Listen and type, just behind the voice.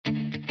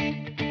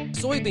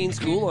Soybean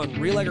School on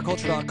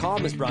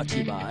RealAgriculture.com is brought to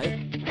you by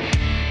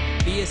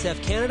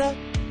BSF Canada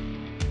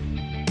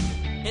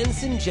and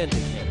Syngenta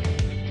Canada.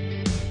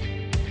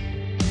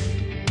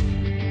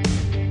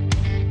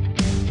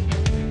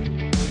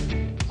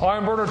 Hi,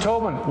 I'm Bernard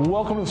Tobin.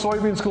 Welcome to the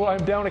Soybean School.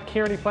 I'm down at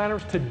Kearney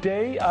Planters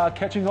today,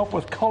 catching up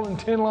with Cullen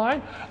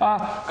Tinline.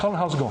 Cullen,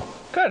 how's it going?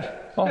 Good.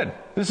 Good.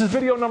 This is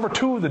video number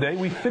 2 of the day.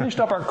 We finished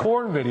up our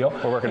corn video.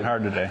 We're working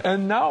hard today.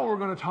 And now we're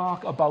going to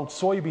talk about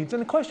soybeans.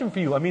 And a question for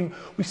you. I mean,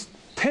 we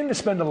tend to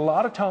spend a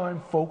lot of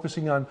time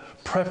focusing on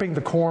prepping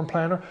the corn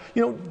planter.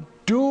 You know,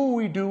 do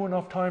we do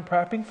enough time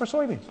prepping for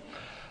soybeans?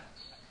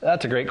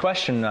 That's a great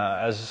question.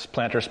 As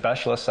planter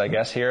specialists, I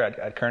guess, here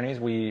at Kearney's,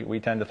 we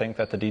tend to think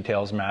that the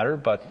details matter,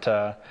 but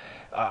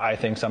I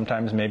think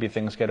sometimes maybe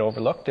things get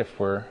overlooked if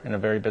we're in a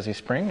very busy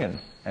spring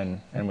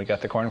and we got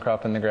the corn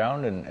crop in the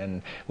ground,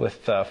 and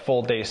with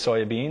full day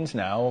soybeans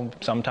now,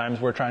 sometimes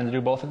we're trying to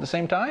do both at the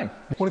same time.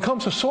 When it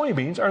comes to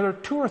soybeans, are there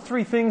 2 or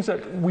 3 things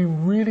that we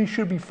really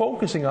should be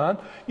focusing on,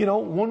 you know,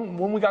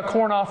 when we got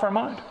corn off our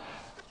mind?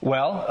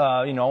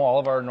 Well, you know, all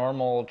of our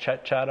normal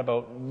chat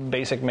about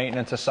basic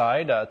maintenance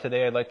aside,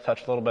 today I'd like to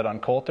touch a little bit on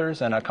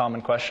coulters and a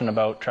common question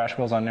about trash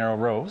wheels on narrow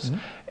rows.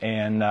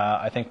 And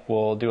I think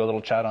we'll do a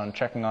little chat on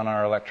checking on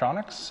our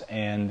electronics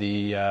and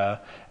the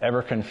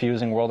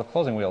ever-confusing world of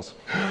closing wheels.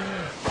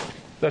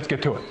 Let's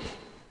get to it.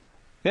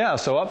 Yeah,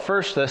 so up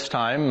first this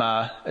time,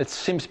 it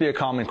seems to be a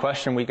common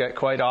question we get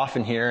quite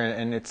often here,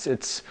 and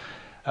it's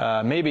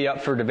maybe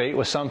up for debate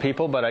with some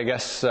people, but I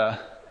guess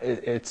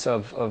it's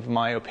of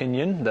my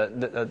opinion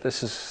that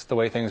this is the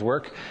way things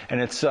work, and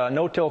it's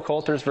no-till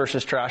coulters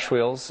versus trash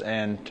wheels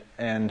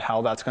and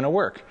how that's going to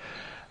work.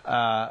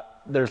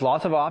 There's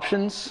lots of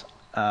options,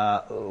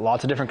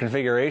 lots of different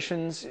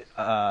configurations.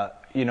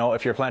 You know,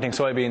 if you're planting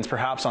soybeans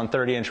perhaps on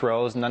 30-inch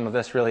rows, none of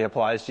this really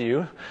applies to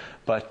you.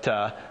 But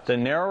the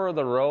narrower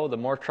the row, the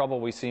more trouble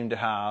we seem to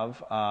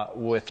have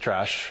with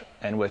trash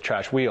and with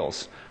trash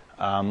wheels.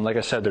 Like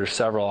I said, there's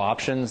several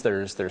options.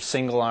 There's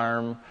single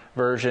arm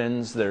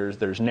versions,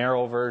 there's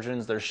narrow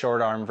versions, there's short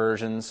arm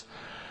versions.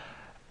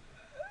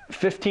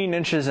 15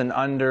 inches and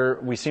under,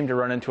 we seem to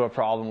run into a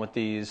problem with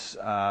these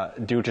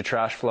due to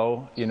trash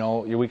flow. You know,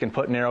 we can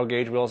put narrow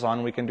gauge wheels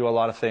on, we can do a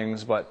lot of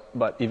things, but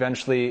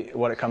eventually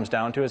what it comes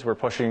down to is we're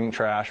pushing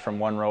trash from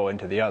one row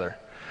into the other.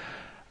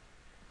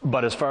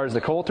 But as far as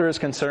the coulter is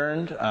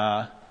concerned,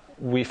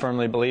 we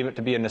firmly believe it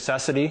to be a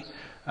necessity.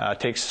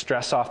 Takes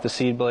stress off the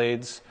seed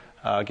blades,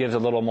 gives a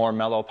little more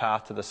mellow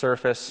path to the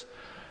surface.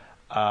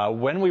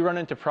 When we run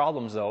into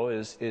problems, though,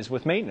 is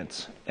with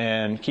maintenance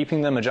and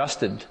keeping them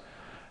adjusted.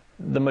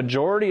 The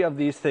majority of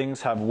these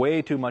things have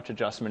way too much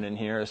adjustment in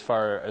here as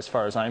far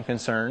as I'm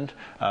concerned.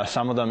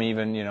 Some of them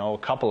even, you know, a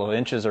couple of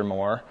inches or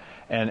more.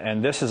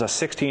 And this is a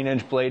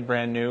 16-inch blade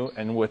brand new,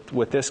 and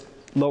with this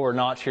lower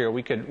notch here,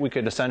 we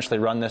could essentially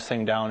run this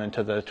thing down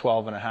into the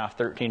 12.5,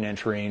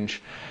 13-inch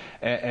range.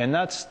 And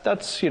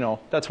that's you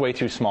know, that's way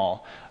too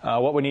small.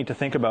 What we need to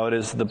think about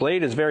is the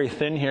blade is very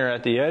thin here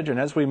at the edge, and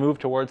as we move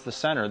towards the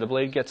center, the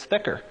blade gets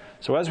thicker.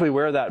 So as we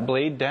wear that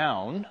blade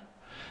down,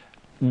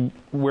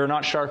 we're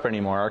not sharp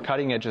anymore. Our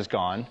cutting edge is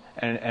gone,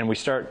 and we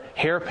start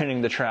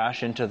hairpinning the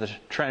trash into the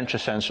trench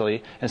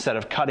essentially, instead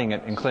of cutting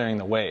it and clearing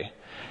the way.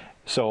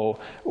 So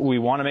we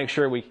want to make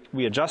sure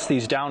we adjust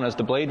these down as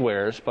the blade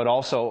wears, but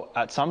also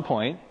at some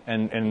point,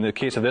 and in the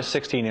case of this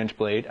 16-inch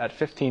blade, at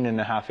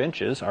 15.5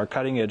 inches, our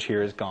cutting edge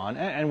here is gone,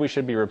 and we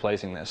should be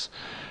replacing this.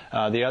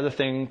 The other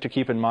thing to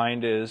keep in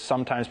mind is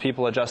sometimes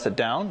people adjust it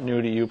down,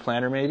 new to you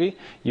planter maybe.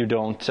 You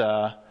don't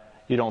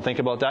think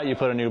about that, you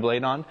put a new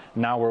blade on,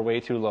 now we're way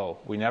too low.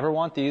 We never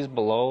want these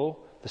below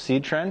the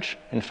seed trench.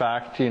 In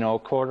fact, you know,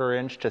 1/4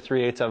 inch to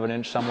 3/8 of an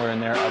inch, somewhere in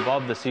there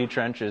above the seed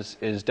trench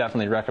is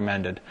definitely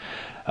recommended.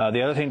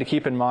 The other thing to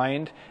keep in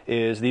mind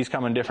is these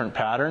come in different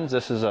patterns.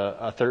 This is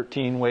a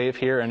 13 wave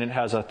here, and it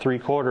has a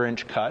 3/4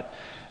 inch cut.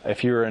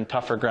 If you're in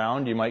tougher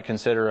ground, you might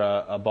consider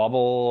a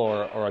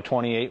bubble or a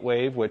 28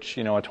 wave, which,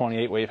 you know, a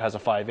 28 wave has a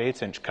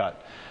 5/8 inch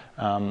cut.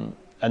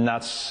 And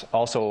that's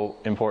also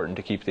important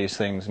to keep these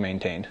things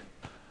maintained.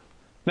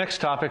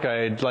 Next topic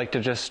I'd like to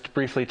just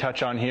briefly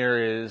touch on here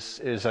is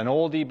an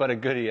oldie but a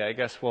goodie, I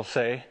guess we'll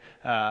say.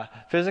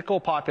 Physical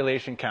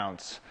population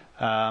counts.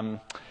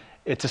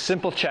 It's a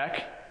simple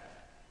check.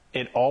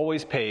 It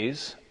always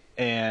pays,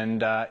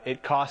 and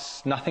it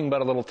costs nothing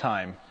but a little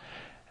time.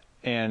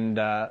 And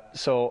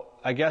so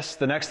I guess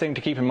the next thing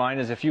to keep in mind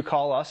is if you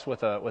call us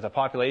with a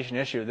population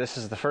issue, this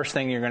is the first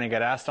thing you're going to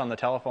get asked on the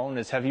telephone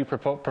is, have you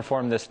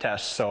performed this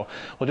test? So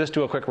we'll just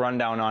do a quick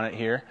rundown on it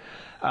here.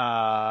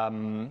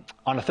 On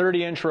a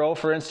 30-inch row,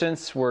 for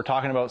instance, we're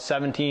talking about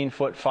 17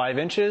 foot 5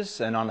 inches,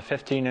 and on a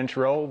 15-inch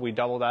row, we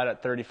double that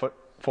at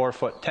 4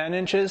 foot 10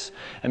 inches.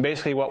 And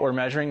basically what we're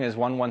measuring is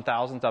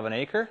 1/1000th of an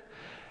acre.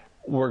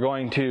 We're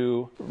going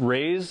to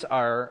raise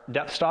our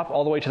depth stop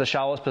all the way to the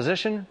shallowest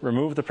position,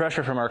 remove the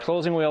pressure from our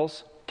closing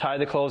wheels, tie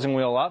the closing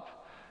wheel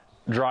up,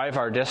 drive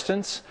our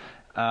distance,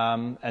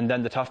 and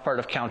then the tough part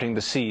of counting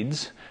the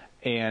seeds.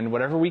 And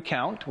whatever we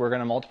count, we're going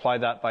to multiply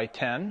that by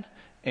 10,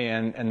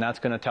 and that's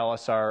going to tell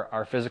us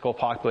our physical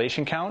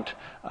population count.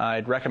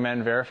 I'd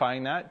recommend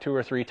verifying that 2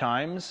 or 3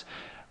 times.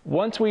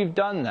 Once we've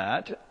done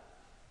that,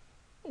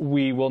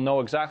 we will know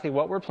exactly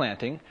what we're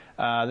planting.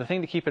 The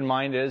thing to keep in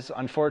mind is,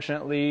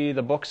 unfortunately,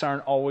 the books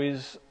aren't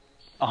always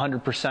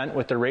 100%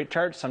 with the rate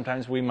charts.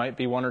 Sometimes we might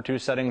be 1 or 2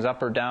 settings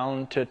up or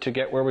down to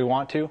get where we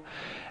want to.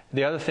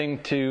 The other thing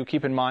to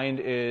keep in mind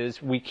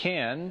is we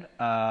can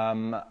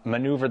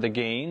maneuver the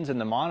gains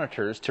and the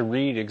monitors to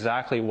read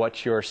exactly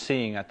what you're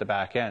seeing at the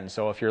back end.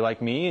 So if you're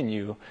like me and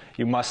you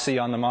must see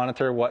on the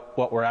monitor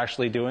what we're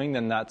actually doing,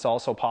 then that's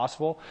also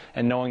possible,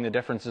 and knowing the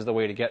difference is the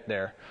way to get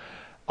there.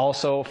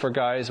 Also, for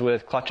guys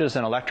with clutches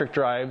and electric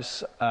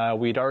drives,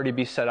 we'd already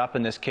be set up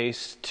in this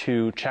case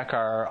to check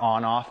our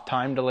on-off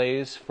time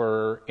delays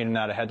for in and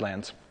out of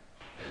headlands.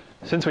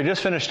 Since we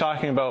just finished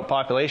talking about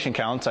population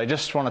counts, I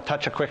just want to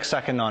touch a quick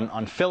second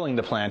on filling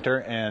the planter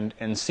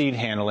and seed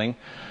handling.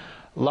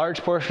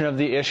 Large portion of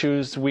the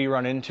issues we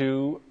run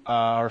into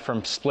are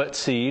from split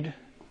seed.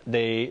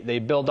 They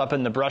build up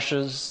in the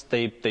brushes,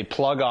 they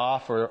plug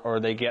off, or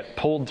they get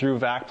pulled through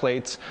vac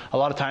plates. A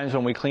lot of times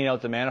when we clean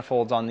out the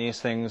manifolds on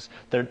these things,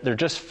 they're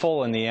just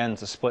full in the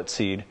ends of split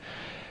seed.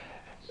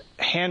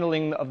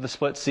 Handling of the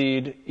split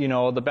seed, you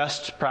know, the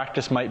best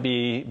practice might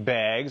be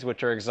bags,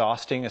 which are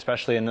exhausting,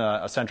 especially in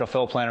a central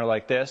fill planter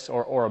like this,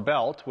 or a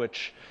belt,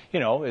 which, you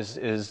know,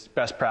 is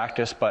best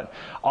practice. But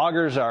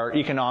augers are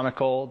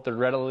economical, they're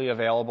readily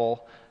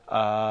available.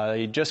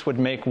 You just would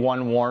make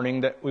one warning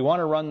that we want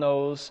to run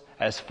those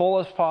as full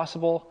as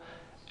possible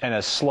and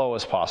as slow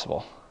as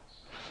possible.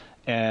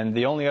 And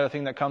the only other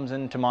thing that comes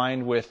into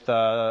mind with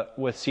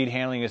seed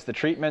handling is the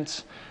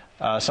treatments.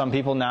 Some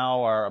people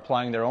now are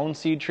applying their own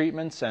seed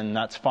treatments, and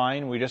that's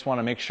fine. We just want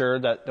to make sure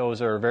that those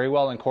are very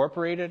well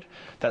incorporated,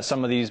 that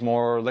some of these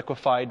more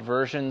liquefied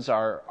versions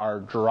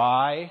are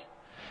dry.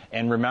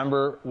 And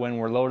remember, when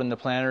we're loading the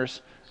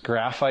planters,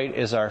 graphite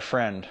is our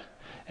friend.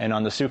 And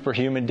on the super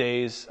humid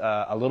days,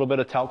 a little bit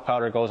of talc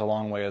powder goes a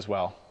long way as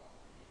well.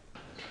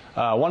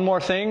 One more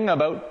thing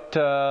about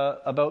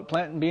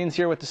planting beans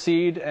here with the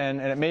seed, and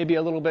it may be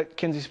a little bit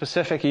Kinsey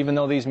specific, even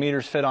though these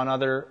meters fit on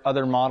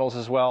other models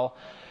as well.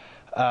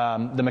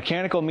 The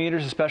mechanical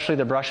meters, especially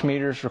the brush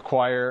meters,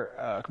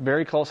 require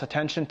very close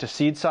attention to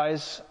seed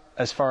size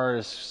as far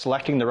as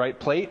selecting the right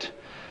plate.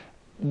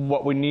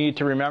 What we need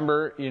to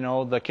remember, you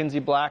know, the Kinsey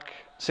Black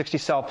 60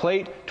 cell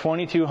plate,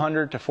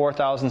 2,200 to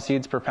 4,000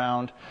 seeds per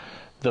pound.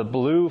 The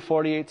blue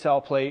 48 cell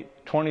plate,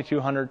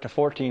 2,200 to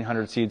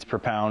 1,400 seeds per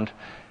pound.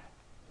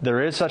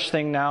 There is such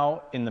thing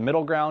now in the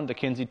middle ground, the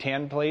Kinsey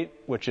tan plate,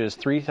 which is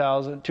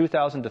 2,000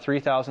 to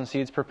 3,000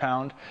 seeds per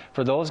pound.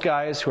 For those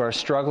guys who are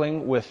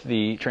struggling with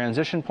the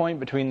transition point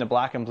between the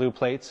black and blue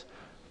plates,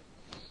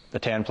 the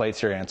tan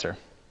plate's your answer.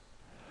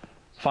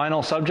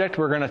 Final subject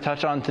we're going to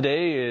touch on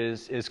today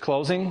is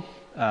closing.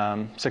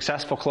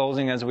 Successful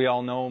closing, as we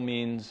all know,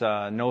 means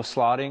no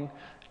slotting,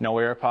 no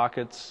air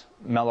pockets,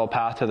 mellow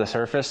path to the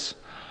surface.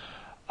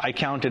 I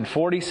counted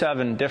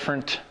 47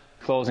 different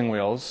closing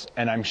wheels,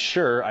 and I'm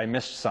sure I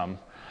missed some.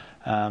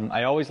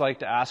 I always like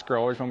to ask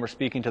growers when we're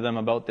speaking to them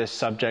about this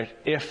subject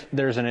if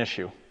there's an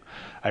issue.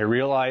 I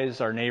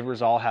realize our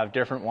neighbors all have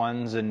different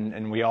ones,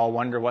 and we all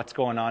wonder what's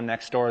going on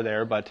next door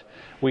there, but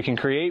we can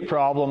create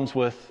problems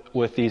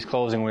with these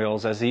closing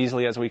wheels as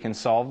easily as we can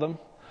solve them.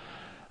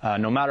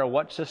 No matter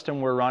what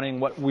system we're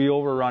running, what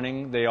wheel we're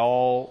running, they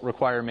all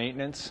require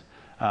maintenance.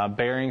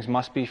 Bearings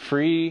must be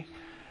free,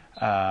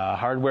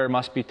 hardware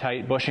must be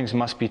tight, bushings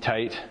must be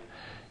tight.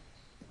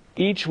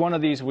 Each one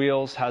of these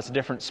wheels has a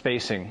different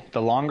spacing.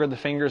 The longer the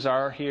fingers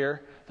are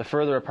here, the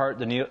further apart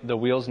the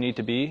wheels need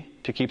to be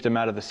to keep them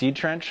out of the seed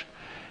trench.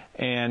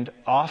 And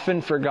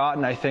often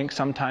forgotten, I think,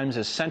 sometimes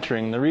is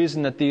centering. The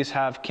reason that these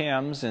have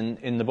cams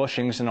in the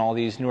bushings in all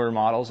these newer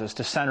models is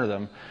to center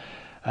them.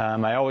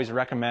 I always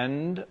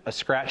recommend a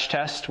scratch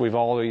test. We've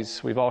all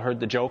heard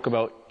the joke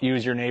about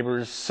use your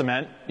neighbor's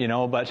cement, you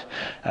know, but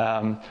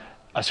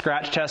a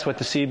scratch test with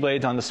the seed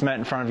blades on the cement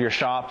in front of your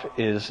shop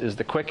is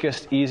the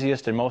quickest,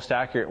 easiest, and most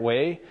accurate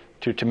way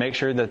to make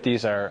sure that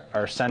these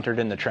are centered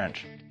in the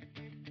trench.